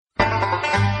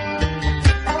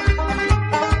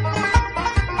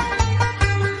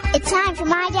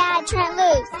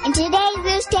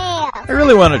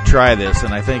really want to try this,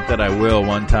 and I think that I will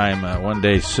one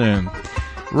day soon.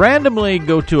 Randomly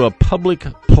go to a public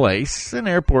place. An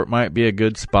airport might be a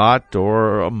good spot,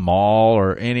 or a mall,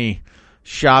 or any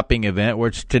shopping event,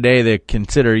 which today they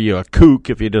consider you a kook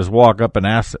if you just walk up and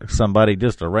ask somebody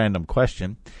just a random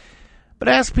question. But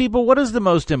ask people, what is the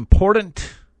most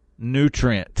important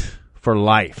nutrient for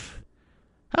life?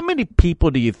 How many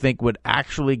people do you think would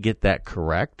actually get that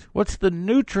correct? What's the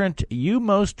nutrient you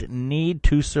most need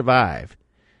to survive?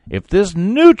 If this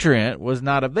nutrient was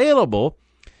not available,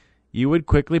 you would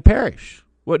quickly perish.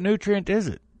 What nutrient is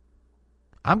it?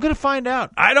 I'm going to find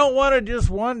out. I don't want to just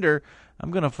wonder.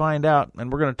 I'm going to find out, and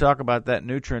we're going to talk about that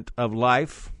nutrient of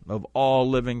life, of all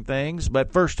living things.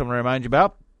 But first, I'm going to remind you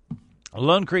about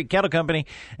Lone Creek Cattle Company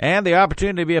and the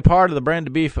opportunity to be a part of the Brand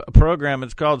to Beef program.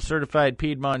 It's called Certified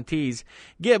Piedmontese.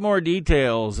 Get more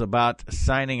details about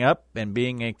signing up and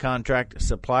being a contract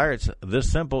supplier. It's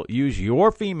this simple. Use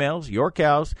your females, your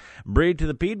cows, breed to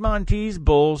the Piedmontese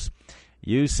bulls.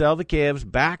 You sell the calves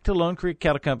back to Lone Creek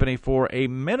Cattle Company for a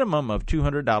minimum of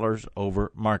 $200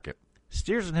 over market.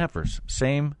 Steers and heifers,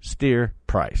 same steer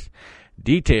price.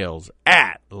 Details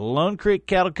at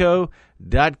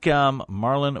LoneCreekCattleCo.com.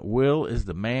 Marlon Will is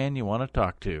the man you want to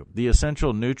talk to. The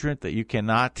essential nutrient that you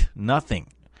cannot, nothing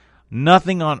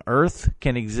on earth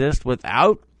can exist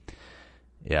without.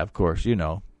 Yeah, of course, you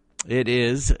know. It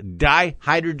is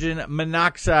dihydrogen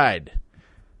monoxide.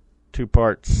 2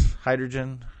 parts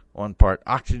hydrogen, 1 part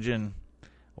oxygen,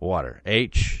 water.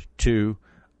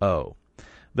 H2O.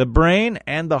 The brain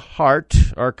and the heart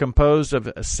are composed of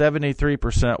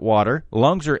 73% water.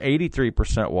 Lungs are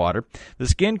 83% water. The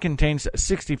skin contains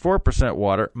 64%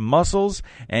 water. Muscles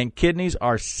and kidneys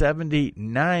are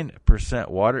 79%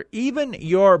 water. Even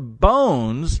your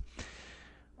bones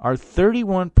are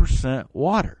 31%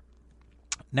 water.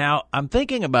 Now, I'm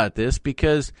thinking about this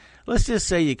because let's just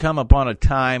say you come upon a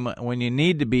time when you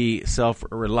need to be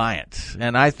self-reliant.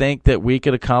 And I think that we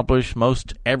could accomplish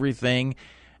most everything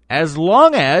as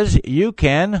long as you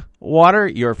can water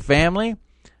your family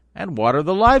and water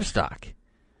the livestock.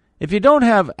 If you don't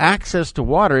have access to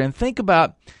water, and think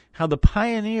about how the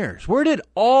pioneers, where did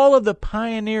all of the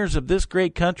pioneers of this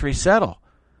great country settle?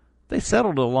 They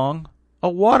settled along a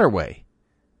waterway,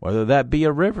 whether that be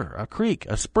a river, a creek,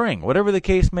 a spring, whatever the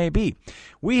case may be.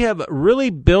 We have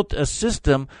really built a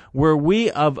system where we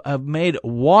have made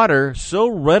water so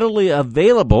readily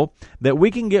available that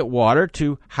we can get water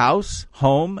to house,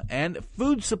 home, and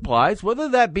food supplies, whether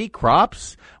that be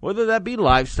crops, whether that be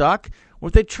livestock,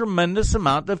 with a tremendous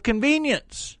amount of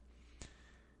convenience.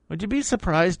 Would you be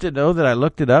surprised to know that I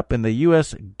looked it up, and the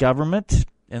U.S. government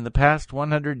in the past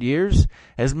 100 years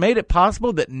has made it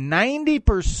possible that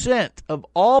 90% of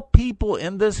all people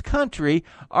in this country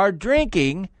are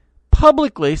drinking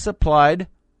publicly supplied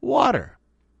water.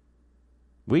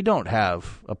 We don't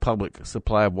have a public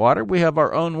supply of water. We have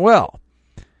our own well.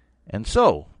 And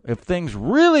so, if things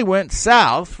really went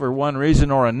south for one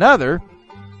reason or another,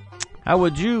 how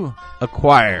would you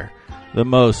acquire the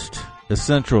most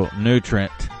essential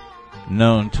nutrient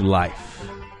known to life?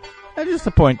 Just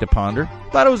a point to ponder.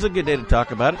 Thought it was a good day to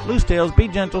talk about it. Loose tails, be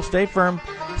gentle, stay firm,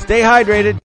 stay hydrated.